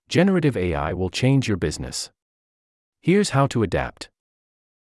Generative AI will change your business. Here's how to adapt.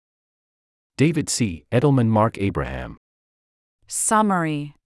 David C. Edelman, Mark Abraham.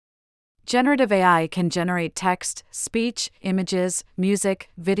 Summary. Generative AI can generate text, speech, images, music,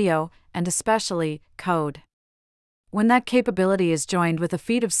 video, and especially, code. When that capability is joined with a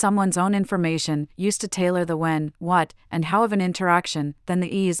feed of someone's own information, used to tailor the when, what, and how of an interaction, then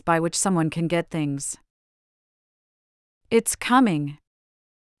the ease by which someone can get things. It's coming.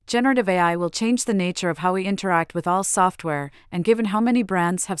 Generative AI will change the nature of how we interact with all software, and given how many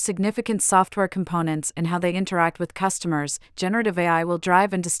brands have significant software components in how they interact with customers, generative AI will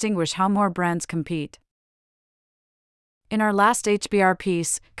drive and distinguish how more brands compete. In our last HBR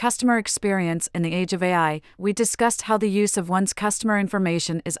piece, Customer Experience in the Age of AI, we discussed how the use of one's customer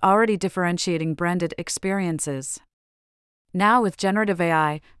information is already differentiating branded experiences. Now with generative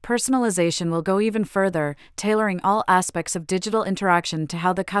AI, personalization will go even further, tailoring all aspects of digital interaction to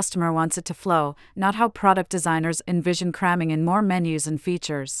how the customer wants it to flow, not how product designers envision cramming in more menus and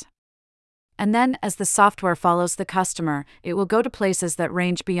features. And then, as the software follows the customer, it will go to places that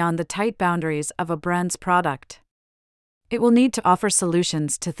range beyond the tight boundaries of a brand's product. It will need to offer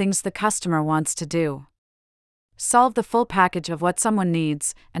solutions to things the customer wants to do. Solve the full package of what someone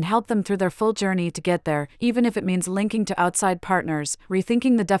needs, and help them through their full journey to get there, even if it means linking to outside partners,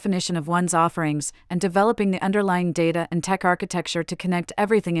 rethinking the definition of one's offerings, and developing the underlying data and tech architecture to connect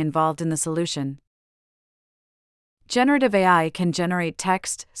everything involved in the solution. Generative AI can generate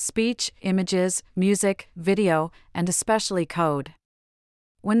text, speech, images, music, video, and especially code.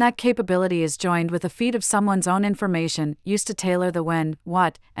 When that capability is joined with a feed of someone's own information, used to tailor the when,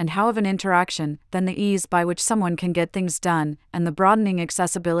 what, and how of an interaction, then the ease by which someone can get things done, and the broadening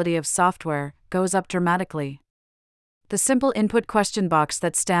accessibility of software, goes up dramatically. The simple input question box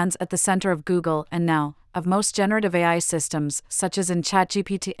that stands at the center of Google and now, of most generative AI systems, such as in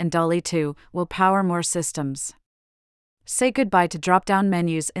ChatGPT and DALL-E 2, will power more systems. Say goodbye to drop-down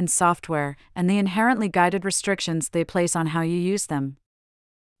menus in software, and the inherently guided restrictions they place on how you use them.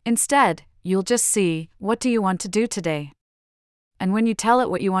 Instead, you'll just see, what do you want to do today? And when you tell it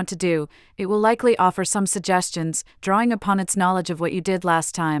what you want to do, it will likely offer some suggestions, drawing upon its knowledge of what you did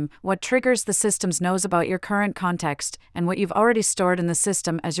last time, what triggers the system's knows about your current context, and what you've already stored in the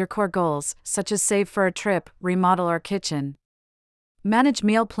system as your core goals, such as save for a trip, remodel our kitchen, manage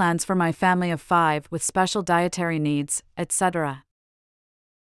meal plans for my family of 5 with special dietary needs, etc.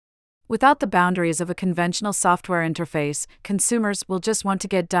 Without the boundaries of a conventional software interface, consumers will just want to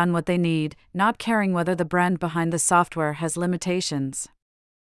get done what they need, not caring whether the brand behind the software has limitations.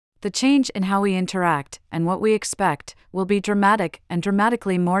 The change in how we interact, and what we expect, will be dramatic and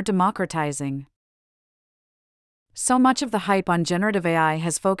dramatically more democratizing. So much of the hype on generative AI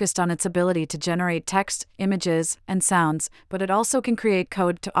has focused on its ability to generate text, images, and sounds, but it also can create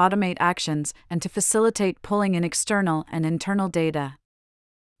code to automate actions and to facilitate pulling in external and internal data.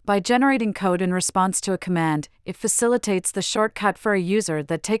 By generating code in response to a command, it facilitates the shortcut for a user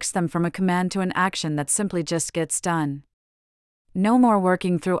that takes them from a command to an action that simply just gets done. No more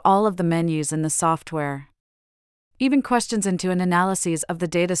working through all of the menus in the software. Even questions into an analysis of the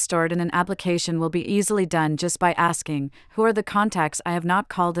data stored in an application will be easily done just by asking, who are the contacts I have not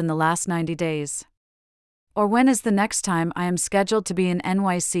called in the last 90 days? Or when is the next time I am scheduled to be in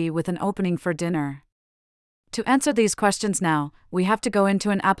NYC with an opening for dinner? To answer these questions now, we have to go into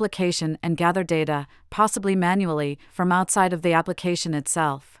an application and gather data, possibly manually, from outside of the application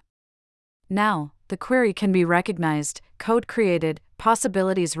itself. Now, the query can be recognized, code created,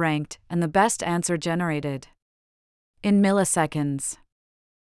 possibilities ranked, and the best answer generated in milliseconds.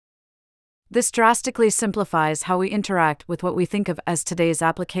 This drastically simplifies how we interact with what we think of as today's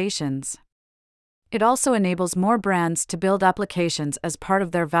applications. It also enables more brands to build applications as part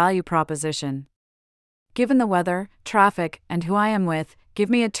of their value proposition. Given the weather, traffic, and who I am with, give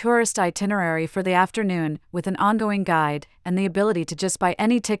me a tourist itinerary for the afternoon, with an ongoing guide, and the ability to just buy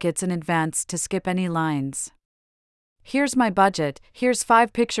any tickets in advance to skip any lines. Here's my budget, here's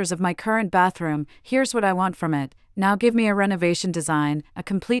 5 pictures of my current bathroom, here's what I want from it, now give me a renovation design, a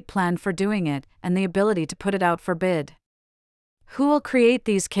complete plan for doing it, and the ability to put it out for bid. Who will create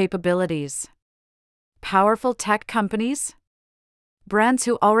these capabilities? Powerful tech companies? Brands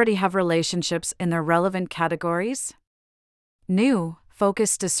who already have relationships in their relevant categories? New,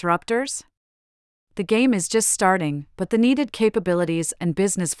 focused disruptors? The game is just starting, but the needed capabilities and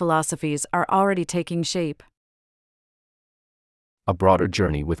business philosophies are already taking shape. A broader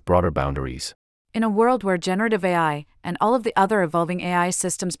journey with broader boundaries. In a world where generative AI and all of the other evolving AI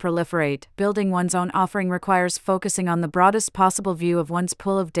systems proliferate, building one's own offering requires focusing on the broadest possible view of one's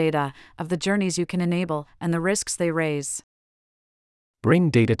pool of data, of the journeys you can enable, and the risks they raise.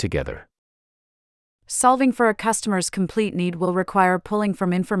 Bring data together. Solving for a customer's complete need will require pulling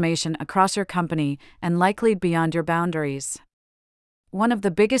from information across your company and likely beyond your boundaries. One of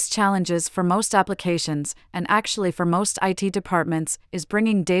the biggest challenges for most applications, and actually for most IT departments, is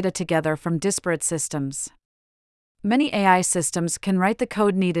bringing data together from disparate systems. Many AI systems can write the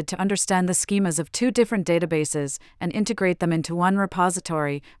code needed to understand the schemas of two different databases and integrate them into one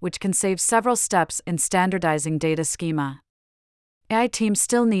repository, which can save several steps in standardizing data schema. AI teams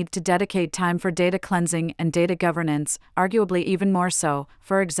still need to dedicate time for data cleansing and data governance, arguably even more so,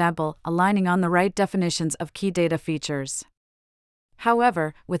 for example, aligning on the right definitions of key data features.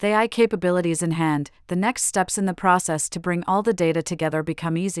 However, with AI capabilities in hand, the next steps in the process to bring all the data together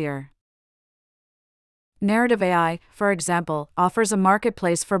become easier. Generative AI, for example, offers a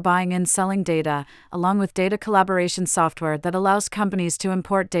marketplace for buying and selling data, along with data collaboration software that allows companies to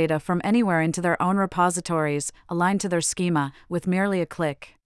import data from anywhere into their own repositories, aligned to their schema, with merely a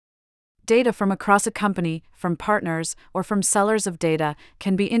click. Data from across a company, from partners, or from sellers of data,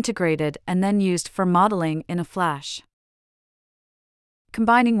 can be integrated and then used for modeling in a flash.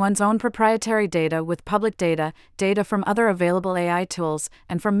 Combining one's own proprietary data with public data, data from other available AI tools,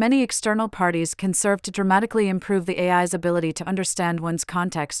 and from many external parties can serve to dramatically improve the AI's ability to understand one's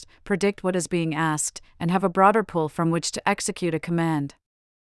context, predict what is being asked, and have a broader pool from which to execute a command.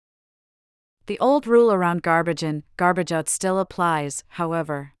 The old rule around garbage in, garbage out still applies,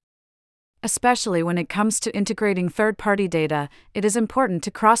 however. Especially when it comes to integrating third-party data, it is important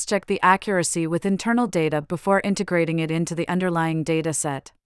to cross-check the accuracy with internal data before integrating it into the underlying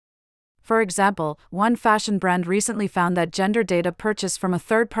dataset. For example, one fashion brand recently found that gender data purchased from a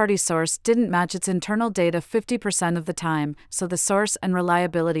third-party source didn't match its internal data 50% of the time, so the source and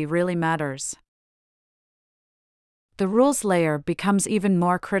reliability really matters. The rules layer becomes even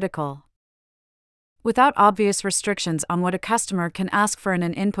more critical. Without obvious restrictions on what a customer can ask for in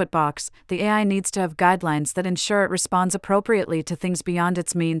an input box, the AI needs to have guidelines that ensure it responds appropriately to things beyond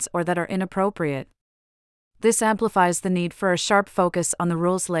its means or that are inappropriate. This amplifies the need for a sharp focus on the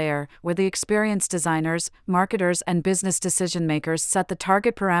rules layer, where the experienced designers, marketers, and business decision makers set the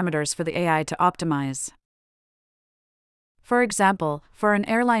target parameters for the AI to optimize. For example, for an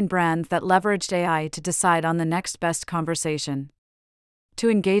airline brand that leveraged AI to decide on the next best conversation to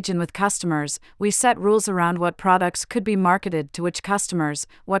engage in with customers, we set rules around what products could be marketed to which customers,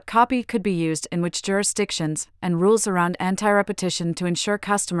 what copy could be used in which jurisdictions, and rules around anti-repetition to ensure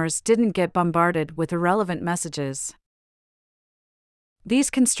customers didn't get bombarded with irrelevant messages. These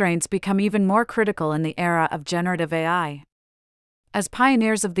constraints become even more critical in the era of generative AI. As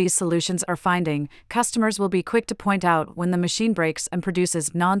pioneers of these solutions are finding, customers will be quick to point out when the machine breaks and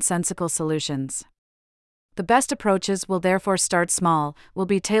produces nonsensical solutions. The best approaches will therefore start small, will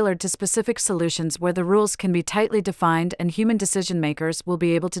be tailored to specific solutions where the rules can be tightly defined and human decision makers will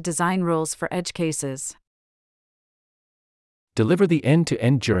be able to design rules for edge cases. Deliver the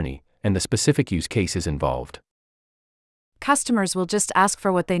end-to-end journey and the specific use cases involved. Customers will just ask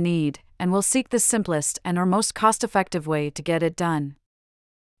for what they need, and will seek the simplest and/or most cost-effective way to get it done.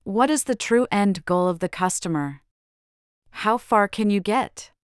 What is the true end goal of the customer? How far can you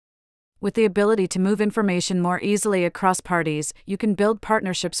get? With the ability to move information more easily across parties, you can build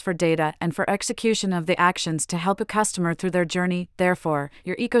partnerships for data and for execution of the actions to help a customer through their journey. Therefore,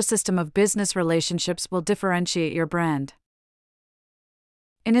 your ecosystem of business relationships will differentiate your brand.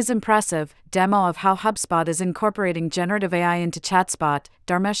 In his impressive demo of how HubSpot is incorporating generative AI into ChatSpot,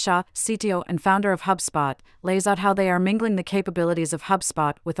 Dharmesh Shah, CTO and founder of HubSpot, lays out how they are mingling the capabilities of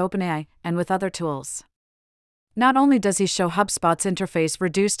HubSpot with OpenAI and with other tools. Not only does he show HubSpot's interface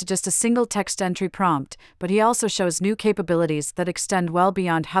reduced to just a single text entry prompt, but he also shows new capabilities that extend well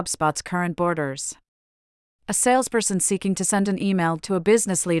beyond HubSpot's current borders. A salesperson seeking to send an email to a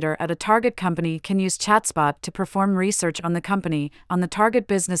business leader at a target company can use ChatSpot to perform research on the company, on the target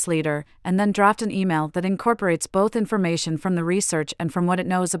business leader, and then draft an email that incorporates both information from the research and from what it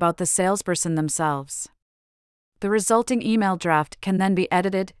knows about the salesperson themselves. The resulting email draft can then be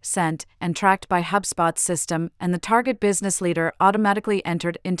edited, sent, and tracked by HubSpot's system, and the target business leader automatically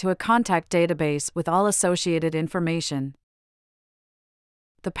entered into a contact database with all associated information.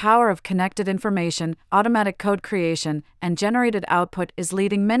 The power of connected information, automatic code creation, and generated output is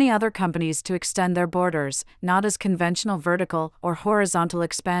leading many other companies to extend their borders, not as conventional vertical or horizontal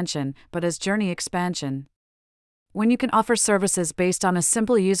expansion, but as journey expansion. When you can offer services based on a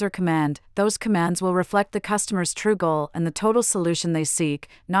simple user command, those commands will reflect the customer's true goal and the total solution they seek,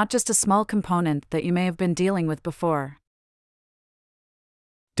 not just a small component that you may have been dealing with before.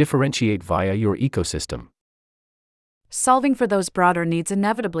 Differentiate via your ecosystem. Solving for those broader needs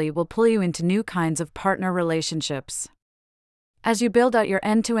inevitably will pull you into new kinds of partner relationships. As you build out your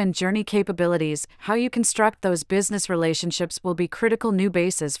end-to-end journey capabilities, how you construct those business relationships will be critical new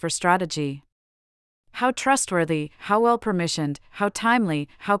bases for strategy. How trustworthy, how well permissioned, how timely,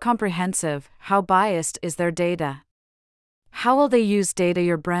 how comprehensive, how biased is their data? How will they use data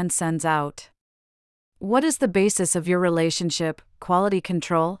your brand sends out? What is the basis of your relationship, quality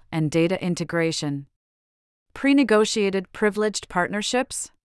control, and data integration? Pre-negotiated privileged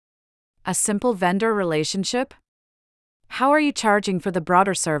partnerships? A simple vendor relationship? How are you charging for the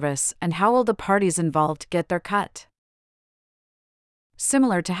broader service, and how will the parties involved get their cut?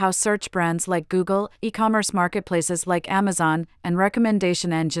 Similar to how search brands like Google, e-commerce marketplaces like Amazon, and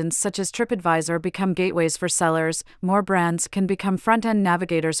recommendation engines such as TripAdvisor become gateways for sellers, more brands can become front-end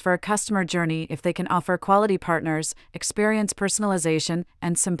navigators for a customer journey if they can offer quality partners, experience personalization,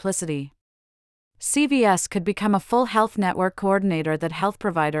 and simplicity. CVS could become a full health network coordinator that health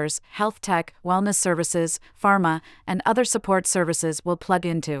providers, health tech, wellness services, pharma, and other support services will plug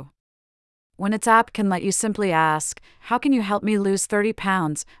into. When its app can let you simply ask, "How can you help me lose 30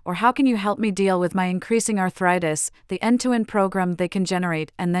 pounds?" or "How can you help me deal with my increasing arthritis?" the end-to-end program they can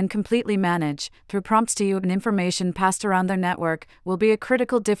generate and then completely manage, through prompts to you and information passed around their network, will be a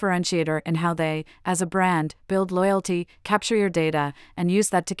critical differentiator in how they, as a brand, build loyalty, capture your data, and use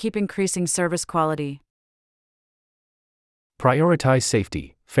that to keep increasing service quality. Prioritize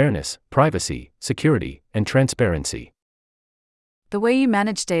safety, fairness, privacy, security, and transparency. The way you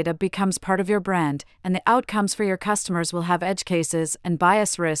manage data becomes part of your brand, and the outcomes for your customers will have edge cases and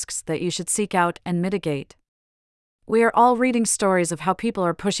bias risks that you should seek out and mitigate. We are all reading stories of how people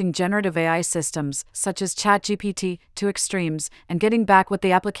are pushing generative AI systems, such as ChatGPT, to extremes, and getting back what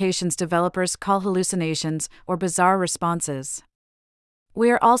the application's developers call hallucinations or bizarre responses.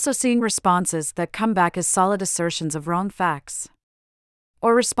 We are also seeing responses that come back as solid assertions of wrong facts,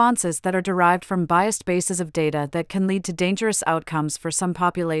 or responses that are derived from biased bases of data that can lead to dangerous outcomes for some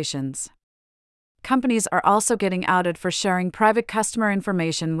populations. Companies are also getting outed for sharing private customer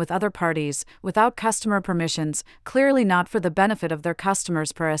information with other parties, without customer permissions, clearly not for the benefit of their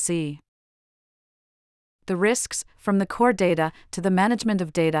customers per se. The risks, from the core data, to the management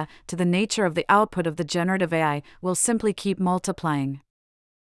of data, to the nature of the output of the generative AI, will simply keep multiplying.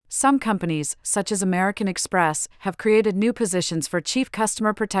 Some companies, such as American Express, have created new positions for Chief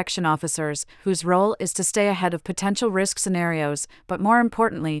Customer Protection Officers, whose role is to stay ahead of potential risk scenarios, but more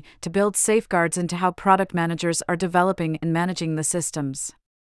importantly, to build safeguards into how product managers are developing and managing the systems.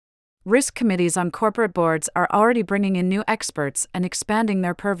 Risk committees on corporate boards are already bringing in new experts and expanding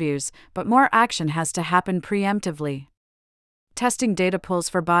their purviews, but more action has to happen preemptively. Testing data pools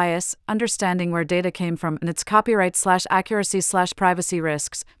for bias, understanding where data came from and its copyright/accuracy/privacy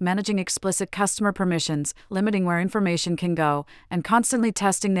risks, managing explicit customer permissions, limiting where information can go, and constantly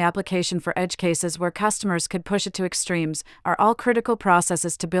testing the application for edge cases where customers could push it to extremes, are all critical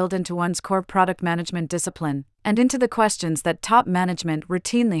processes to build into one's core product management discipline, and into the questions that top management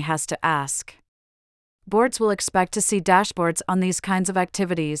routinely has to ask. Boards will expect to see dashboards on these kinds of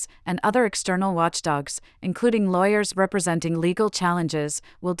activities, and other external watchdogs, including lawyers representing legal challenges,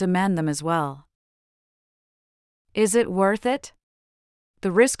 will demand them as well. Is it worth it?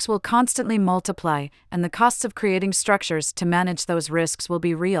 The risks will constantly multiply, and the costs of creating structures to manage those risks will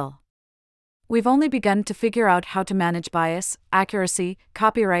be real. We've only begun to figure out how to manage bias, accuracy,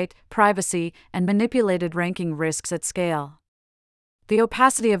 copyright, privacy, and manipulated ranking risks at scale. The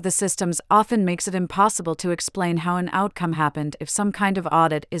opacity of the systems often makes it impossible to explain how an outcome happened if some kind of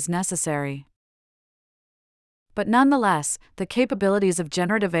audit is necessary. But nonetheless, the capabilities of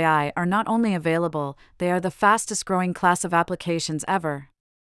generative AI are not only available, they are the fastest growing class of applications ever.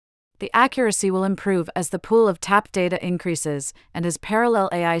 The accuracy will improve as the pool of tapped data increases, and as parallel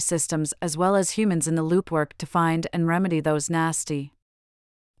AI systems as well as humans in the loop work to find and remedy those nasty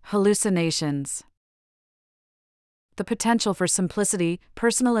hallucinations. The potential for simplicity,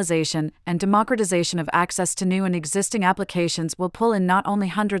 personalization, and democratization of access to new and existing applications will pull in not only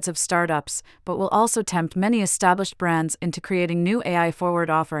hundreds of startups, but will also tempt many established brands into creating new AI-forward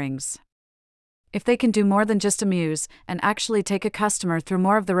offerings. If they can do more than just amuse, and actually take a customer through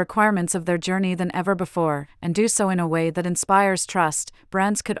more of the requirements of their journey than ever before, and do so in a way that inspires trust,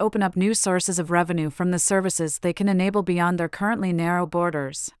 brands could open up new sources of revenue from the services they can enable beyond their currently narrow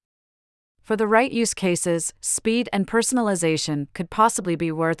borders. For the right use cases, speed and personalization could possibly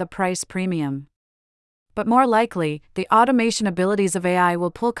be worth a price premium. But more likely, the automation abilities of AI will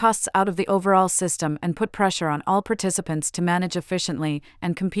pull costs out of the overall system and put pressure on all participants to manage efficiently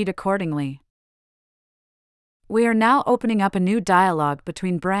and compete accordingly. We are now opening up a new dialogue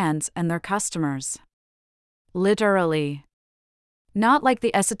between brands and their customers. Literally. Not like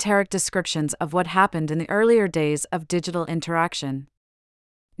the esoteric descriptions of what happened in the earlier days of digital interaction.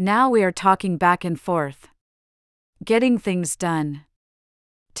 Now we are talking back and forth. Getting things done.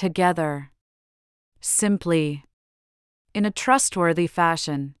 Together. Simply. In a trustworthy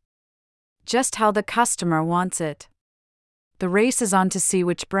fashion. Just how the customer wants it. The race is on to see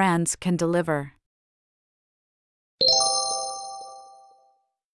which brands can deliver.